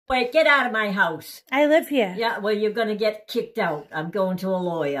Wait, get out of my house. I live here. Yeah, well, you're going to get kicked out. I'm going to a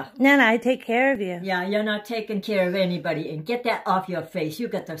lawyer. Nana, I take care of you. Yeah, you're not taking care of anybody. And get that off your face. You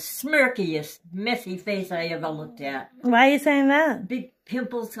got the smirkiest, messy face I ever looked at. Why are you saying that? Big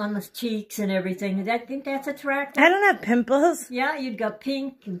pimples on the cheeks and everything. I think that's attractive. I don't have pimples. Yeah, you've got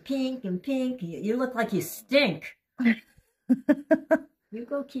pink and pink and pink. You look like you stink. You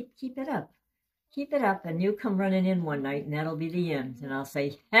go keep it up. Keep it up, and you come running in one night, and that'll be the end. And I'll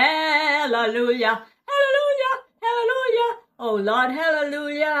say, hallelujah, hallelujah, hallelujah. Oh, Lord,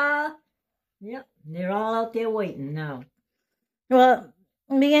 hallelujah. Yep, they're all out there waiting now. Well,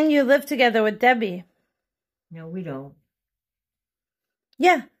 me and you live together with Debbie. No, we don't.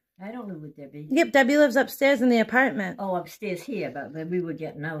 Yeah. I don't live with Debbie. Yep, Debbie lives upstairs in the apartment. Oh, upstairs here, but we were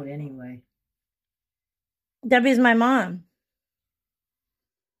getting out anyway. Debbie's my mom.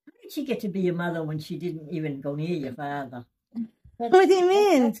 How did she get to be your mother when she didn't even go near your father? What do you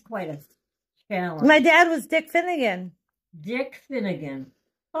mean? That's quite a challenge. My dad was Dick Finnegan. Dick Finnegan.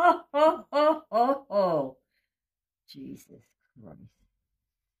 Ho, ho, ho, ho, ho. Jesus Christ.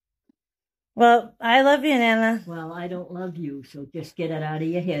 Well, I love you, Nana. Well, I don't love you, so just get it out of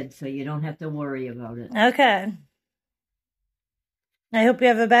your head so you don't have to worry about it. Okay. I hope you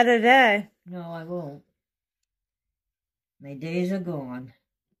have a better day. No, I won't. My days are gone.